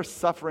 They are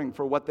suffering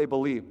for what they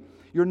believe.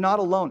 You're not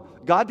alone.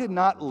 God did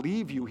not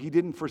leave you. He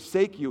didn't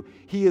forsake you.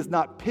 He is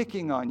not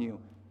picking on you.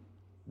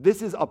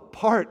 This is a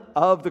part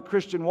of the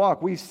Christian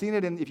walk. We've seen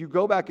it if you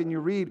go back and you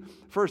read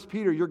 1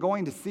 Peter, you're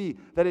going to see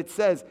that it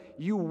says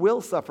you will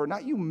suffer,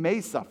 not you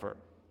may suffer.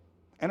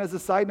 And as a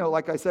side note,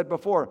 like I said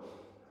before,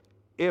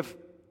 if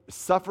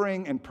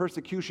suffering and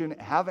persecution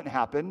haven't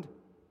happened,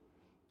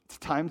 it's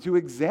time to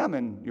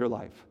examine your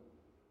life.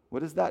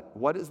 What does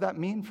that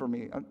mean for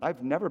me?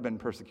 I've never been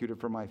persecuted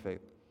for my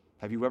faith.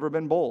 Have you ever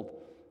been bold?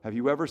 Have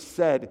you ever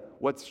said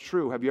what's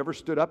true? Have you ever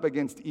stood up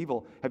against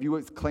evil? Have you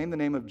claimed the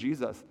name of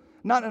Jesus?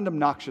 Not in an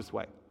obnoxious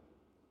way,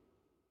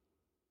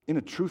 in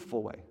a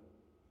truthful way,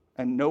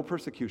 and no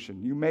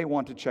persecution. You may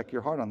want to check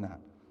your heart on that.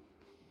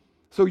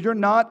 So you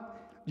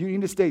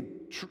need to stay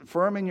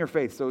firm in your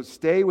faith. So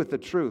stay with the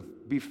truth.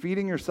 Be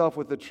feeding yourself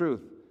with the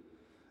truth.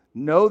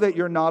 Know that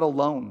you're not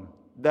alone,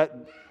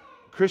 that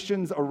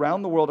Christians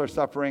around the world are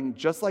suffering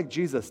just like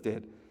Jesus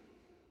did.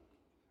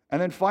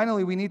 And then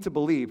finally, we need to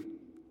believe,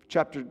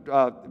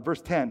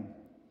 verse 10,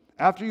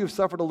 after you've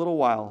suffered a little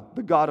while,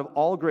 the God of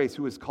all grace,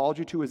 who has called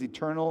you to his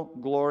eternal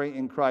glory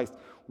in Christ,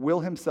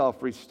 will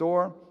himself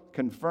restore,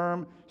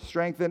 confirm,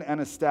 strengthen, and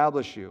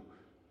establish you.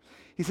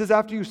 He says,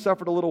 after you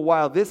suffered a little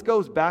while, this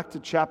goes back to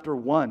chapter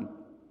 1.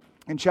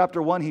 In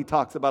chapter 1, he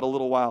talks about a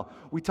little while.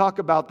 We talk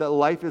about that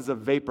life is a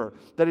vapor,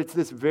 that it's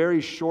this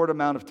very short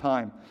amount of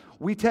time.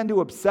 We tend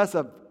to obsess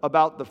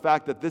about the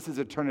fact that this is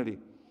eternity,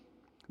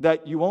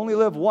 that you only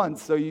live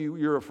once, so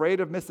you're afraid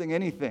of missing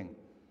anything.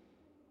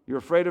 You're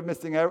afraid of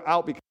missing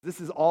out because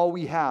this is all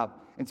we have.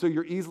 And so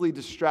you're easily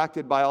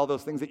distracted by all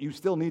those things that you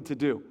still need to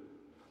do.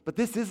 But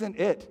this isn't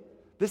it.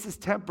 This is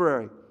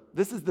temporary.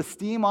 This is the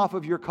steam off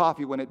of your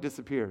coffee when it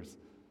disappears.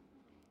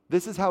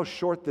 This is how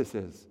short this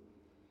is.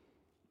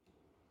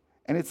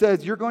 And it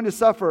says you're going to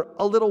suffer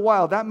a little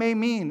while. That may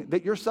mean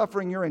that you're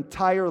suffering your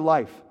entire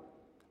life.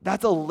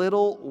 That's a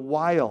little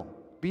while.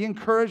 Be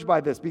encouraged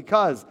by this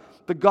because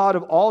the God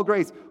of all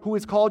grace, who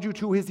has called you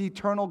to his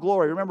eternal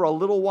glory. Remember, a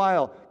little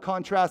while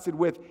contrasted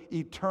with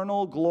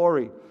eternal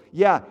glory.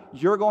 Yeah,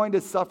 you're going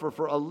to suffer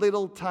for a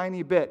little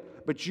tiny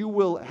bit, but you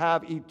will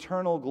have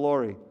eternal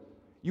glory.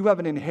 You have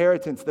an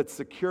inheritance that's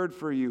secured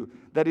for you,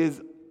 that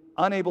is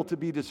unable to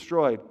be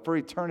destroyed for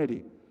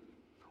eternity.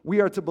 We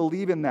are to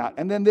believe in that.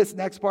 And then this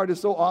next part is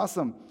so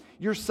awesome.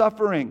 You're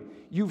suffering.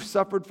 You've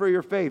suffered for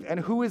your faith. And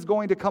who is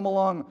going to come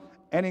along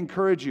and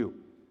encourage you?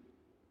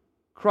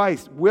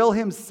 Christ will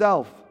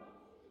himself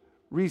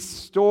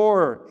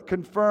restore,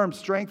 confirm,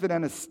 strengthen,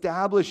 and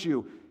establish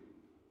you.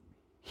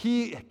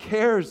 He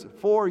cares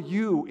for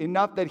you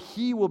enough that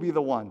he will be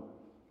the one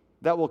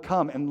that will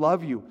come and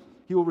love you.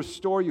 He will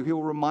restore you. He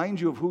will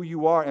remind you of who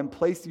you are and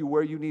place you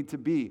where you need to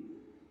be.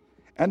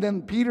 And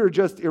then Peter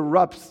just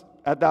erupts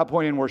at that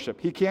point in worship.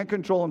 He can't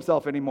control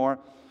himself anymore.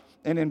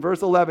 And in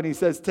verse 11, he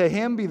says, to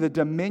him be the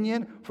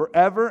dominion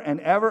forever and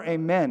ever,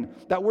 amen.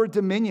 That word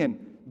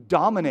dominion,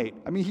 dominate.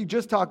 I mean, he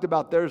just talked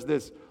about there's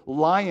this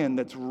lion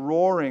that's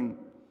roaring,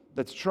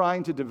 that's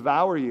trying to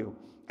devour you.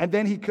 And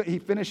then he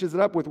finishes it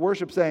up with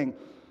worship saying,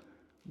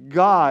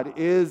 God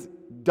is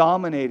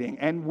dominating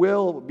and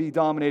will be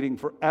dominating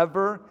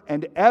forever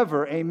and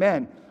ever,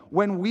 amen.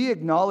 When we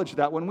acknowledge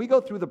that, when we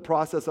go through the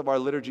process of our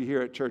liturgy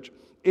here at church,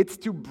 it's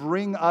to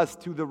bring us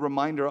to the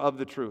reminder of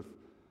the truth.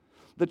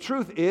 The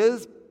truth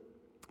is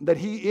that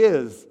he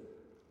is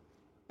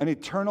an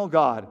eternal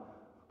God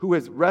who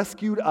has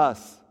rescued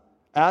us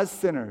as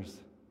sinners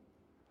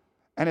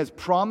and has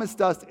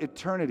promised us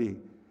eternity,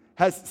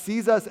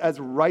 sees us as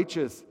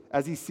righteous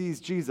as he sees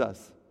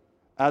Jesus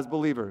as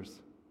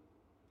believers.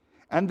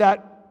 And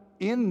that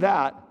in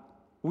that,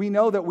 we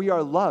know that we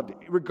are loved.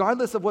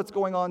 Regardless of what's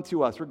going on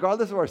to us,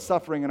 regardless of our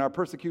suffering and our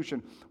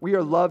persecution, we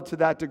are loved to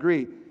that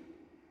degree.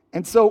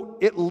 And so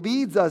it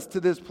leads us to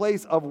this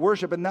place of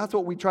worship, and that's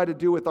what we try to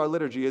do with our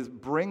liturgy, is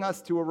bring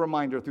us to a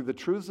reminder through the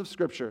truths of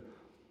Scripture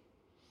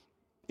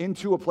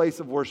into a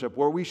place of worship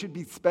where we should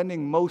be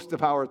spending most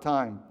of our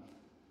time.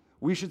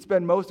 We should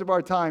spend most of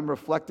our time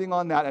reflecting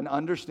on that and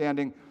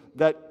understanding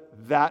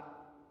that that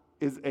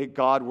is a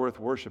God worth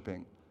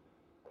worshiping.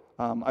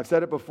 I've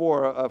said it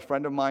before. A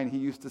friend of mine, he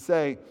used to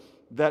say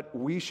that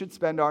we should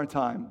spend our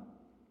time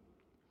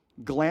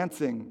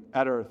glancing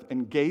at earth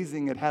and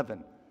gazing at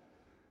heaven.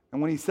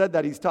 And when he said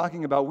that, he's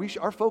talking about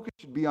our focus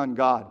should be on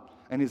God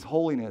and his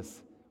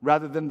holiness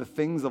rather than the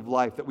things of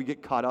life that we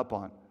get caught up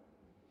on.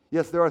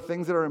 Yes, there are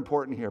things that are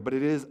important here, but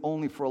it is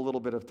only for a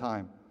little bit of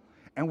time.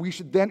 And we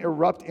should then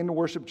erupt into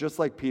worship just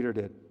like Peter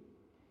did.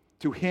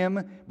 To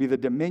him be the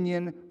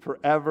dominion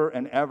forever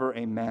and ever,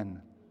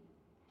 amen.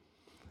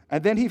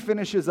 And then he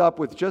finishes up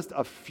with just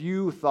a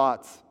few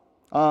thoughts.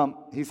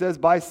 He says,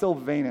 by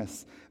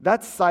Silvanus.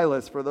 That's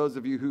Silas, for those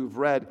of you who've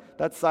read.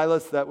 That's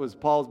Silas, that was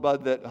Paul's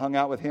bud that hung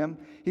out with him.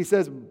 He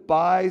says,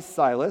 by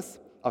Silas,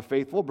 a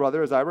faithful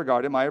brother as I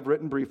regard him, I have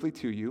written briefly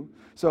to you.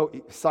 So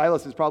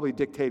Silas is probably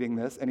dictating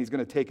this, and he's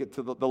going to take it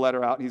to the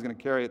letter out, and he's going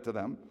to carry it to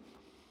them.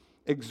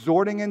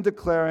 Exhorting and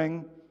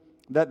declaring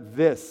that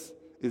this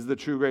is the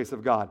true grace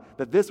of God.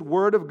 That this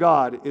word of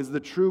God is the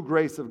true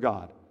grace of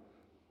God.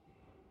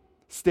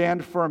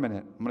 Stand firm in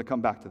it. I'm going to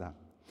come back to that.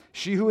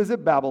 She who is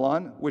at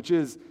Babylon, which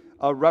is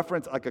a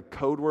reference, like a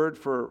code word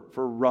for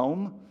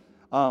Rome.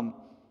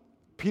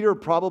 Peter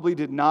probably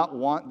did not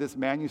want this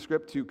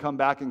manuscript to come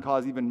back and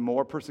cause even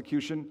more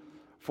persecution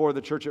for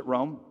the church at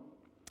Rome.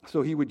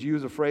 So he would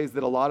use a phrase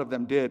that a lot of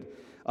them did,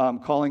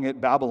 calling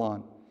it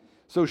Babylon.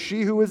 So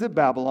she who is at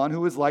Babylon,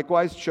 who is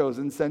likewise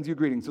chosen, sends you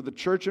greetings. So the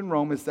church in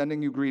Rome is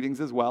sending you greetings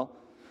as well.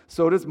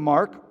 So does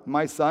Mark,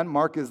 my son.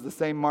 Mark is the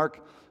same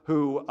Mark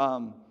who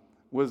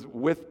was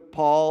with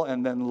Paul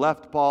and then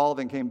left Paul,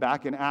 then came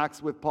back in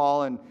Acts with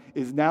Paul and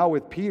is now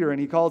with Peter, and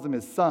he calls him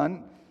his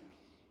son.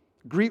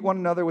 Greet one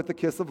another with the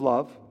kiss of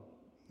love,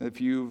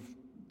 if you've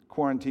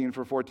quarantined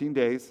for 14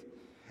 days.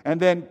 And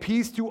then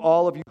peace to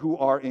all of you who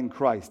are in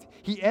Christ.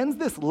 He ends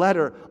this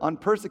letter on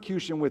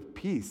persecution with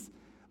peace.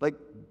 Like,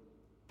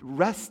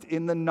 rest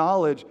in the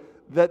knowledge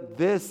that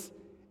this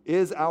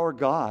is our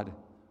God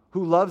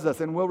who loves us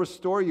and will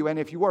restore you. And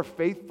if you are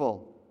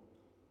faithful,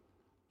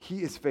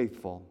 he is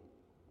faithful.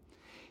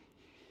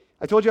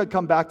 I told you I'd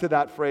come back to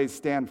that phrase,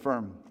 stand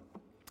firm.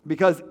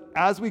 Because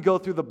as we go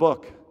through the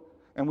book,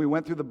 and we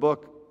went through the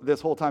book this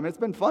whole time, it's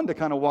been fun to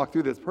kind of walk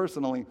through this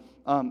personally,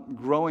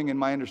 growing in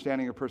my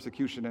understanding of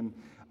persecution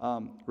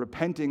and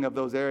repenting of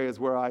those areas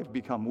where I've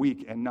become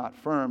weak and not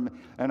firm,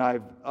 and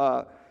I've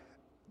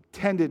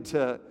tended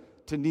to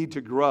need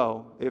to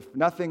grow. If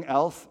nothing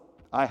else,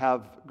 I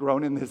have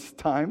grown in this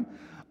time.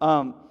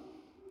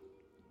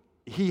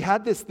 He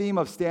had this theme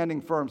of standing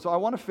firm. So I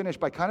want to finish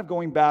by kind of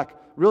going back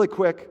really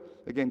quick,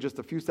 again, just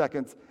a few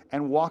seconds,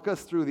 and walk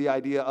us through the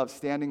idea of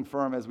standing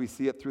firm as we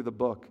see it through the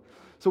book.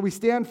 So we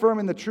stand firm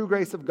in the true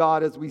grace of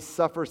God as we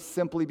suffer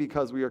simply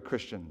because we are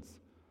Christians.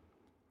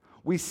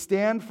 We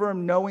stand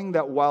firm knowing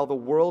that while the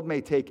world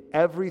may take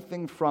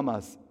everything from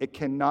us, it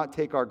cannot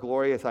take our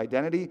glorious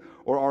identity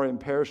or our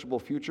imperishable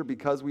future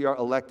because we are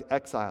elect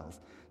exiles,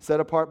 set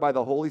apart by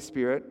the Holy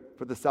Spirit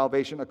for the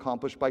salvation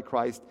accomplished by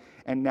Christ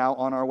and now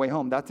on our way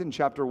home. That's in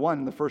chapter 1,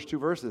 in the first two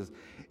verses.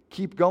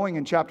 Keep going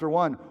in chapter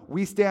 1.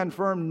 We stand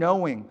firm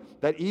knowing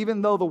that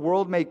even though the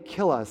world may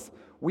kill us,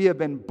 we have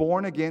been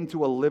born again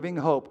to a living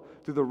hope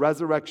through the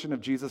resurrection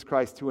of Jesus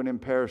Christ to an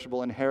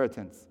imperishable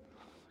inheritance.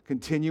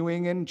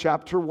 Continuing in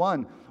chapter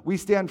 1, we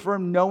stand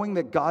firm knowing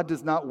that God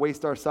does not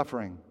waste our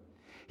suffering.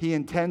 He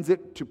intends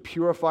it to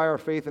purify our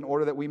faith in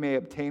order that we may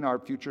obtain our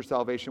future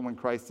salvation when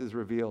Christ is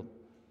revealed.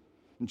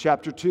 In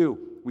chapter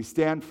 2, we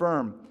stand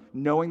firm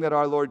knowing that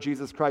our Lord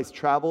Jesus Christ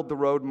traveled the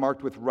road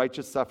marked with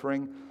righteous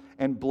suffering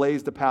and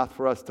blazed a path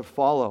for us to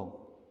follow.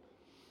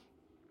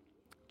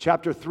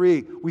 Chapter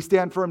 3, we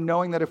stand firm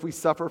knowing that if we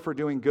suffer for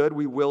doing good,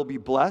 we will be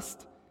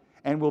blessed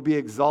and will be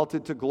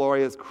exalted to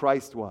glory as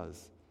Christ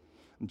was.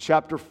 In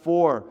chapter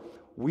 4,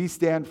 We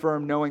stand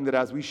firm knowing that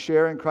as we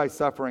share in Christ's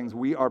sufferings,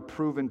 we are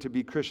proven to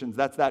be Christians.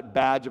 That's that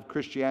badge of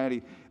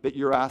Christianity that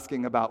you're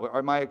asking about.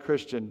 Am I a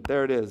Christian?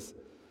 There it is.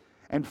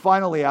 And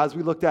finally, as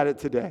we looked at it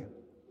today,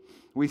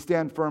 we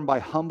stand firm by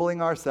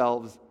humbling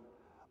ourselves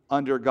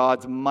under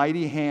God's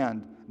mighty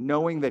hand,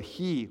 knowing that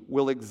He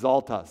will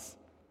exalt us.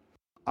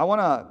 I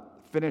want to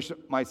finish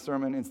my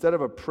sermon. Instead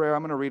of a prayer,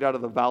 I'm going to read out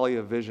of the Valley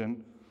of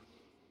Vision.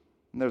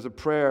 And there's a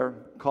prayer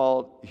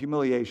called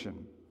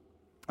humiliation.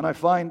 And I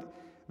find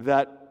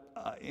that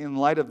in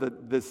light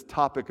of this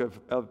topic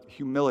of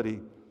humility,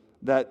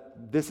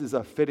 that this is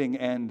a fitting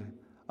end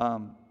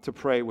to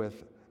pray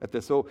with at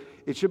this. So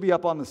it should be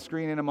up on the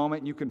screen in a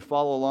moment. You can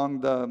follow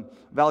along. The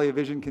Valley of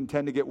Vision can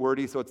tend to get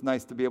wordy, so it's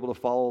nice to be able to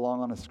follow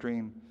along on a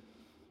screen.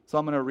 So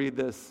I'm going to read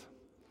this.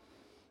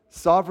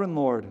 Sovereign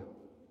Lord,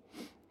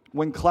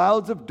 when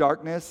clouds of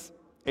darkness,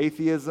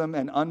 atheism,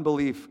 and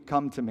unbelief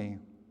come to me,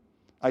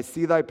 I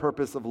see thy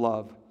purpose of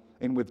love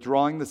in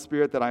withdrawing the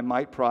Spirit that I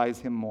might prize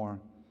Him more,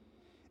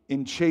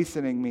 in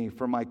chastening me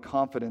for my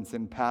confidence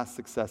in past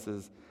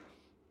successes,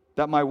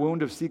 that my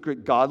wound of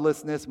secret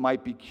godlessness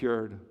might be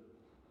cured.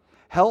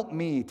 Help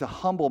me to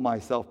humble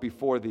myself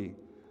before Thee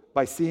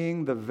by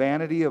seeing the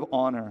vanity of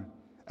honor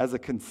as a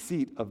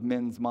conceit of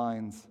men's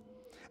minds,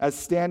 as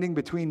standing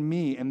between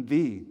me and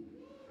Thee,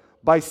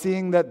 by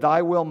seeing that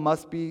Thy will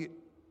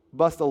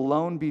must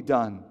alone be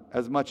done,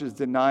 as much as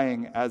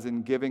denying as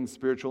in giving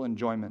spiritual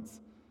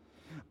enjoyments,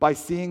 by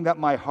seeing that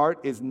my heart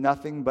is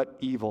nothing but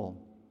evil,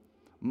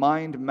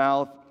 mind,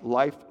 mouth,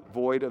 life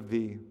void of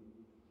Thee,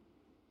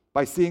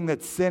 by seeing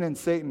that sin and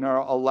Satan are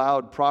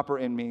allowed proper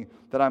in me,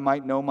 that I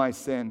might know my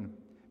sin,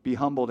 be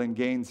humbled and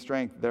gain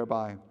strength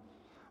thereby,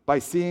 by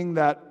seeing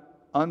that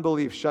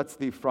unbelief shuts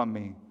Thee from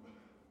me,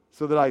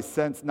 so that I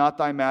sense not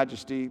Thy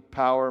majesty,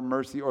 power,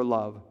 mercy, or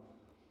love.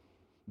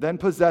 Then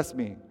possess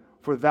me,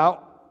 for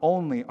Thou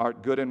only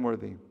art good and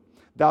worthy.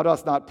 Thou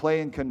dost not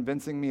play in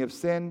convincing me of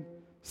sin.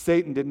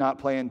 Satan did not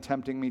play in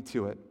tempting me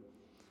to it.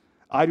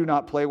 I do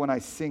not play when I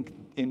sink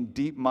in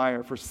deep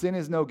mire, for sin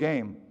is no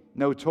game,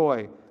 no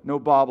toy, no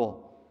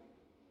bauble.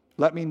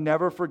 Let me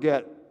never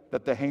forget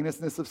that the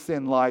heinousness of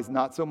sin lies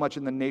not so much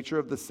in the nature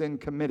of the sin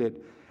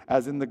committed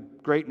as in the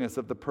greatness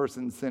of the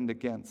person sinned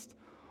against.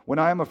 When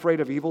I am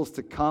afraid of evils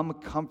to come,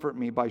 comfort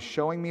me by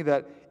showing me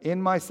that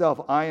in myself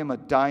I am a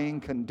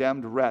dying,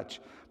 condemned wretch,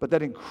 but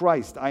that in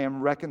Christ I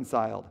am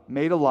reconciled,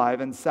 made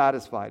alive, and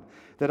satisfied,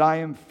 that I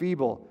am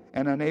feeble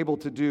and unable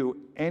to do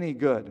any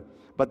good,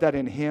 but that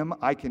in Him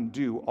I can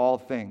do all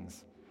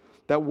things.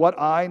 That what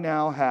I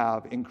now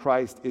have in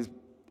Christ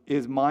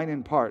is mine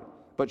in part,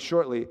 but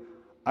shortly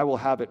I will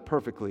have it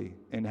perfectly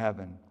in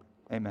heaven.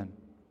 Amen.